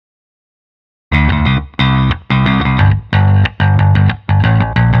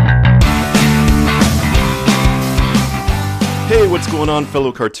What's going on,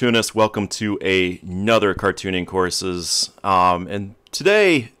 fellow cartoonists? Welcome to another cartooning courses. And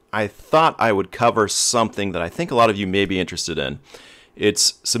today I thought I would cover something that I think a lot of you may be interested in.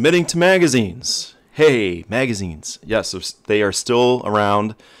 It's submitting to magazines. Hey, magazines. Yes, they are still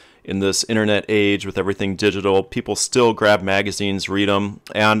around in this internet age with everything digital. People still grab magazines, read them,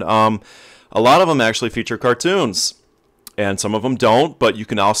 and a lot of them actually feature cartoons. And some of them don't, but you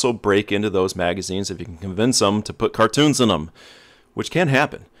can also break into those magazines if you can convince them to put cartoons in them, which can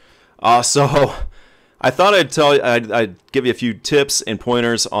happen. So I thought I'd give you a few tips and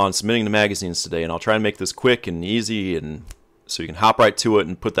pointers on submitting to magazines today, and I'll try and make this quick and easy, and so you can hop right to it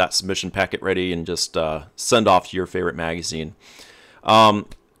and put that submission packet ready and just send off to your favorite magazine.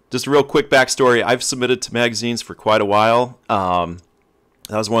 Just a real quick backstory: I've submitted to magazines for quite a while.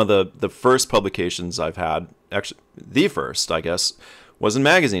 That was one of the first publications I've had. Actually, the first, I guess, was in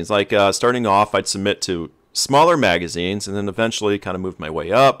magazines. Like starting off, I'd submit to smaller magazines, and then eventually kind of moved my way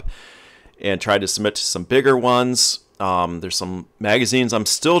up and tried to submit to some bigger ones. There's some magazines I'm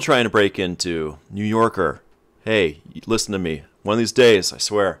still trying to break into. New Yorker, hey, listen to me. One of these days, I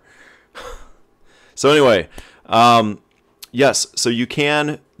swear. So anyway, yes, so you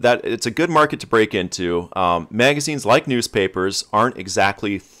can. It's a good market to break into. Magazines, like newspapers, aren't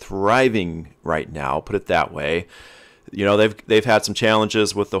exactly thriving right now. Put it that way. You know, they've had some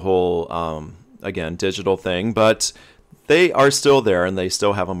challenges with the whole again, digital thing, but they are still there, and they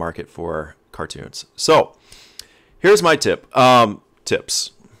still have a market for cartoons. So here's my tip. Tips.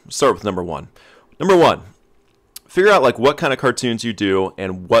 Start with number one. Number one, figure out like what kind of cartoons you do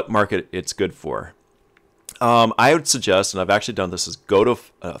and what market it's good for. I would suggest, and I've actually done this, is go to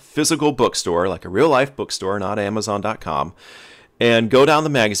a physical bookstore, like a real life bookstore, not Amazon.com, and go down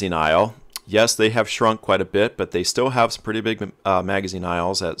the magazine aisle. Yes, they have shrunk quite a bit, but they still have some pretty big magazine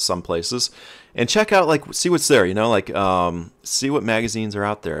aisles at some places. And check out, like, see what's there, you know, like, see what magazines are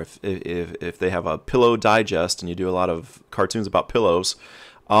out there. If they have a Pillow Digest and you do a lot of cartoons about pillows,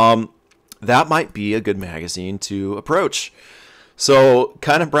 that might be a good magazine to approach. So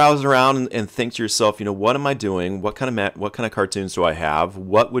kind of browse around and think to yourself, you know, what am I doing? What kind of cartoons do I have?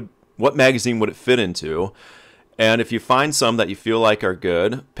 What magazine would it fit into? And if you find some that you feel like are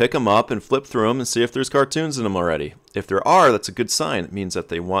good, pick them up and flip through them and see if there's cartoons in them already. If there are, that's a good sign. It means that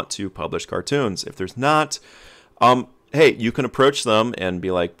they want to publish cartoons. If there's not, hey, you can approach them and be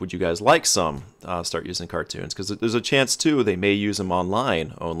like, would you guys like some? Start using cartoons, because there's a chance too they may use them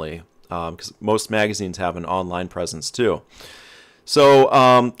online only, because most magazines have an online presence too.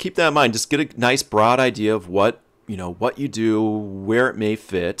 So keep that in mind. Just get a nice broad idea of what you do, where it may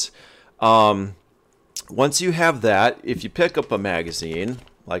fit. Once you have that, if you pick up a magazine,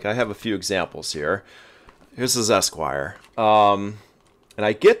 like I have a few examples here. This is Esquire. And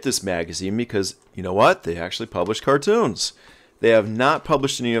I get this magazine because, you know what? They actually publish cartoons. They have not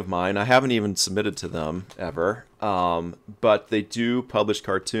published any of mine. I haven't even submitted to them ever. But they do publish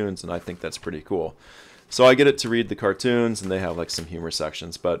cartoons, and I think that's pretty cool. So I get it to read the cartoons, and they have like some humor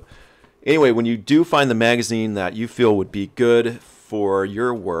sections. But anyway, when you do find the magazine that you feel would be good for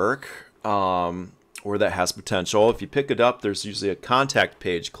your work, or that has potential, if you pick it up, there's usually a contact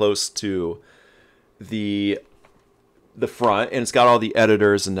page close to the front, and it's got all the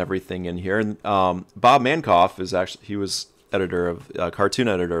editors and everything in here. And Bob Mankoff is actually, he was cartoon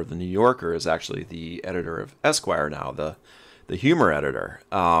editor of the New Yorker, is actually the editor of Esquire now, the humor editor.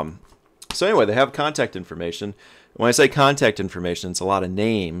 So anyway, they have contact information. When I say contact information, it's a lot of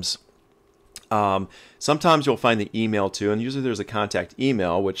names. Sometimes you'll find the email too, and usually there's a contact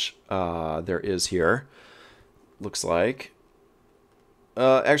email, which there is here. Looks like.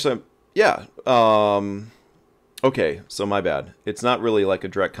 Actually, yeah. Okay, so my bad. It's not really like a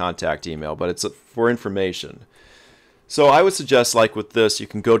direct contact email, but it's for information. So I would suggest, like with this, you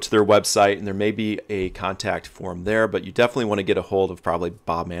can go to their website, and there may be a contact form there, but you definitely want to get a hold of probably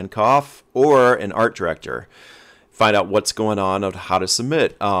Bob Mankoff or an art director. Find out what's going on of how to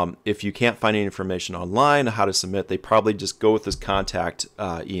submit. If you can't find any information online on how to submit, they probably just go with this contact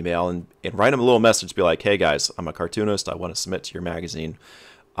email and write them a little message. Be like, hey guys, I'm a cartoonist. I want to submit to your magazine.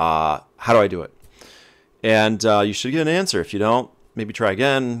 How do I do it? And you should get an answer. If you don't, maybe try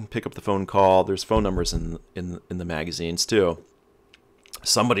again. Pick up the phone call. There's phone numbers in the magazines too.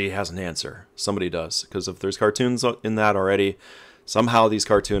 Somebody has an answer. Somebody does. Because if there's cartoons in that already, somehow these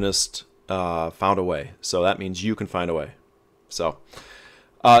cartoonists found a way. So that means you can find a way. So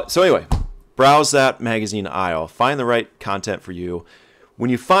anyway, browse that magazine aisle. Find the right content for you. When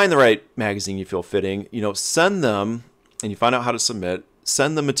you find the right magazine you feel fitting, send them, and you find out how to submit,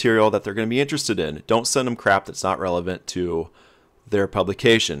 send them material that they're going to be interested in. Don't send them crap that's not relevant to their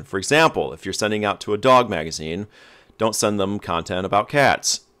publication. For example, if you're sending out to a dog magazine, don't send them content about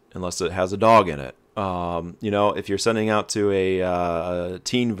cats unless it has a dog in it. If you're sending out to a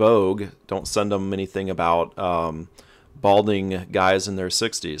Teen Vogue, don't send them anything about balding guys in their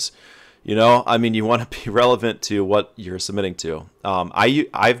 60s. You want to be relevant to what you're submitting to.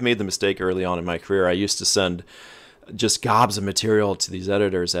 I've made the mistake early on in my career. I used to send just gobs of material to these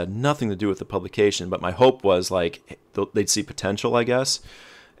editors that had nothing to do with the publication, but my hope was like they'd see potential, I guess.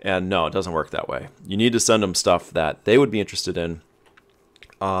 And no, it doesn't work that way. You need to send them stuff that they would be interested in,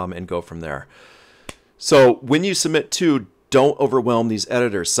 and go from there. So when you submit to, don't overwhelm these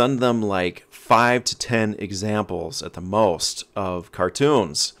editors. Send them like 5 to 10 examples at the most of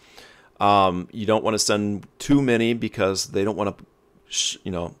cartoons. You don't want to send too many because they don't want to,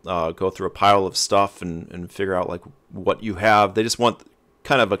 go through a pile of stuff and figure out like what you have. They just want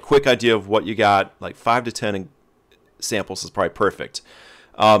kind of a quick idea of what you got. Like 5 to 10 samples is probably perfect.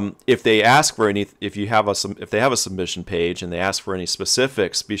 If they ask for any, if they have a submission page and they ask for any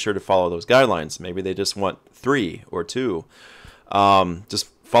specifics, be sure to follow those guidelines. Maybe they just want 3 or 2. Just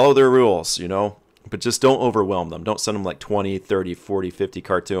follow their rules, but just don't overwhelm them. Don't send them like 20, 30, 40, 50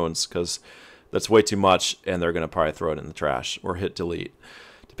 cartoons because that's way too much and they're going to probably throw it in the trash or hit delete,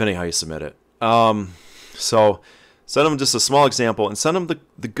 depending how you submit it. So send them just a small example and send them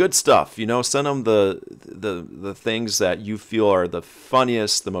the good stuff, send them the things that you feel are the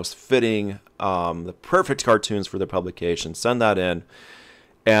funniest, the most fitting, the perfect cartoons for their publication. Send that in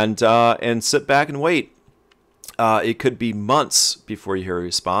and sit back and wait. It could be months before you hear a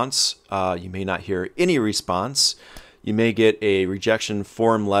response. You may not hear any response. You may get a rejection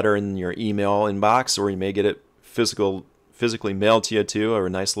form letter in your email inbox, or you may get it physically mailed to you too, or a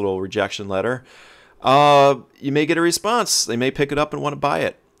nice little rejection letter. You may get a response. They may pick it up and want to buy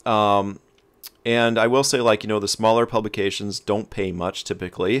it. And I will say, the smaller publications don't pay much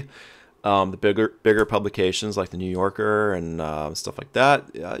typically. The bigger publications like the New Yorker and stuff like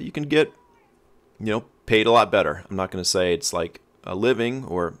that, you can get, paid a lot better. I'm not going to say it's like a living,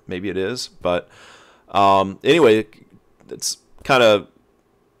 or maybe it is, but anyway, it's kind of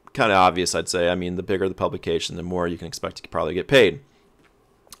obvious, I'd say. I mean, the bigger the publication, the more you can expect to probably get paid.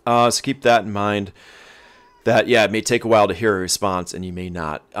 So keep that in mind, that, it may take a while to hear a response and you may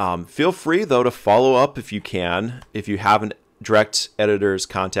not. Feel free, though, to follow up if you can. If you have a direct editor's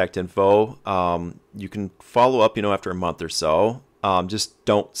contact info, you can follow up, after a month or so. Just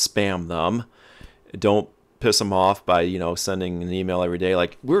don't spam them. Don't piss them off by, sending an email every day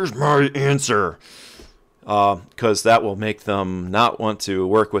like, where's my answer? Because that will make them not want to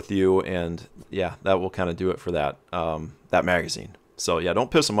work with you, and that will kind of do it for that magazine. So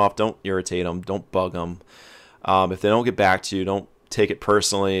don't piss them off, don't irritate them, don't bug them. If they don't get back to you, don't take it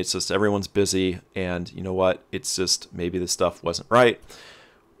personally. It's just everyone's busy, and you know what? It's just maybe the stuff wasn't right.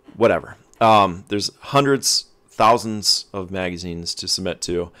 Whatever. There's hundreds, thousands of magazines to submit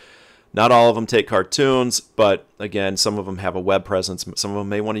to. Not all of them take cartoons, but again, some of them have a web presence. Some of them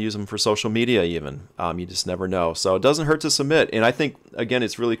may want to use them for social media even. You just never know. So it doesn't hurt to submit. And I think, again,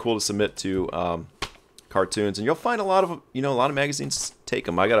 it's really cool to submit to cartoons. And you'll find a lot of magazines take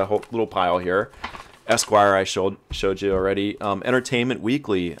them. I got a whole little pile here. Esquire, I showed you already. Entertainment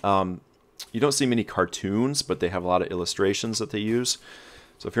Weekly. You don't see many cartoons, but they have a lot of illustrations that they use.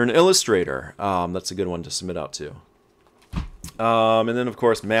 So if you're an illustrator, that's a good one to submit out to. And then, of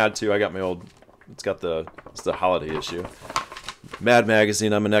course, Mad, too. I got my old... It's the holiday issue. Mad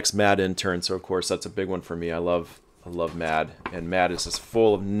Magazine. I'm an ex-Mad intern, so, of course, that's a big one for me. I love Mad. And Mad is just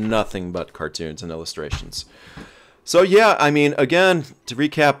full of nothing but cartoons and illustrations. So, again, to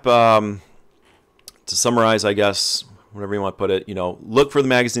recap, to summarize, I guess, whatever you want to put it, look for the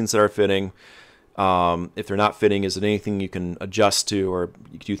magazines that are fitting. If they're not fitting, is it anything you can adjust to, or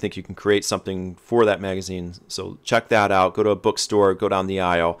do you think you can create something for that magazine? So check that out. Go to a bookstore, go down the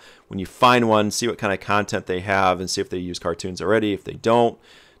aisle. When you find one, see what kind of content they have and see if they use cartoons already. If they don't,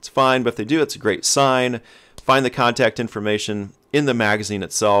 it's fine, but if they do, it's a great sign. Find the contact information in the magazine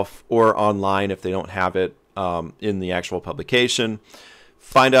itself or online if they don't have it in the actual publication.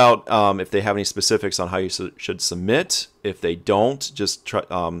 Find out if they have any specifics on how you should submit. If they don't, just try...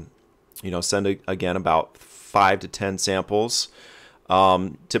 send again about 5 to 10 samples.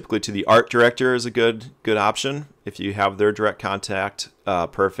 Typically to the art director is a good option. If you have their direct contact,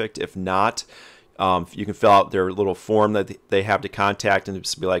 perfect. If not, you can fill out their little form that they have to contact and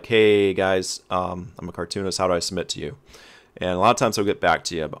just be like, hey guys, I'm a cartoonist, how do I submit to you? And a lot of times they'll get back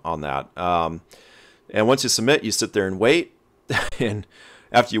to you on that. And once you submit, you sit there and wait. And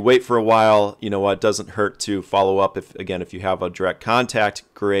after you wait for a while, it doesn't hurt to follow up. If you have a direct contact,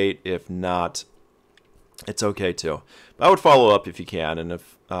 great. If not, it's okay too. But I would follow up if you can, and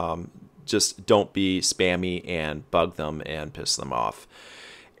if just don't be spammy and bug them and piss them off.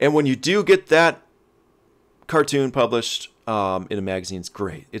 And when you do get that cartoon published in a magazine, it's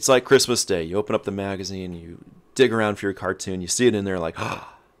great. It's like Christmas Day. You open up the magazine, you dig around for your cartoon, you see it in there, like,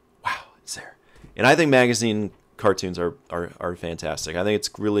 oh, wow, it's there. And I think magazine cartoons are fantastic. I think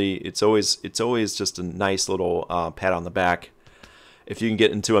it's always just a nice little pat on the back if you can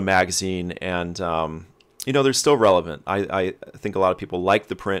get into a magazine, and they're still relevant. I think a lot of people like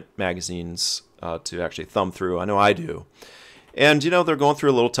the print magazines to actually thumb through. I know I do. And, they're going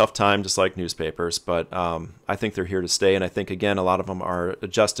through a little tough time, just like newspapers, but I think they're here to stay. And I think, again, a lot of them are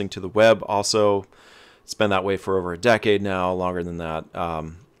adjusting to the web also. It's been that way for over a decade now, longer than that.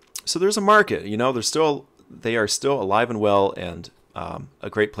 So there's a market, they are still alive and well, and a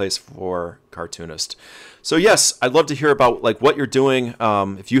great place for cartoonists. So yes, I'd love to hear about what you're doing.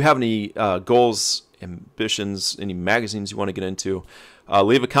 If you have any goals, ambitions, any magazines you want to get into,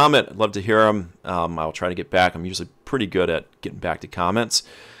 leave a comment. I'd love to hear them. I'll try to get back. I'm usually pretty good at getting back to comments.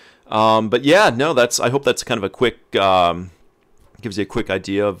 But yeah, no, I hope that's kind of a quick, gives you a quick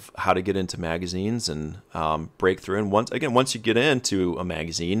idea of how to get into magazines and break through. And once you get into a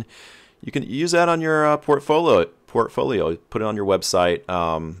magazine, you can use that on your portfolio. Put it on your website.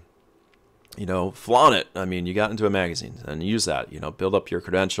 Flaunt it. I mean, you got into a magazine and use that. Build up your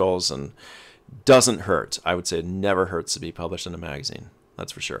credentials, and doesn't hurt. I would say it never hurts to be published in a magazine.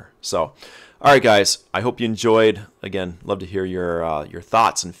 That's for sure. So, all right, guys. I hope you enjoyed. Again, love to hear your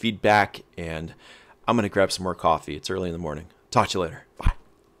thoughts and feedback. And I'm gonna grab some more coffee. It's early in the morning. Talk to you later. Bye.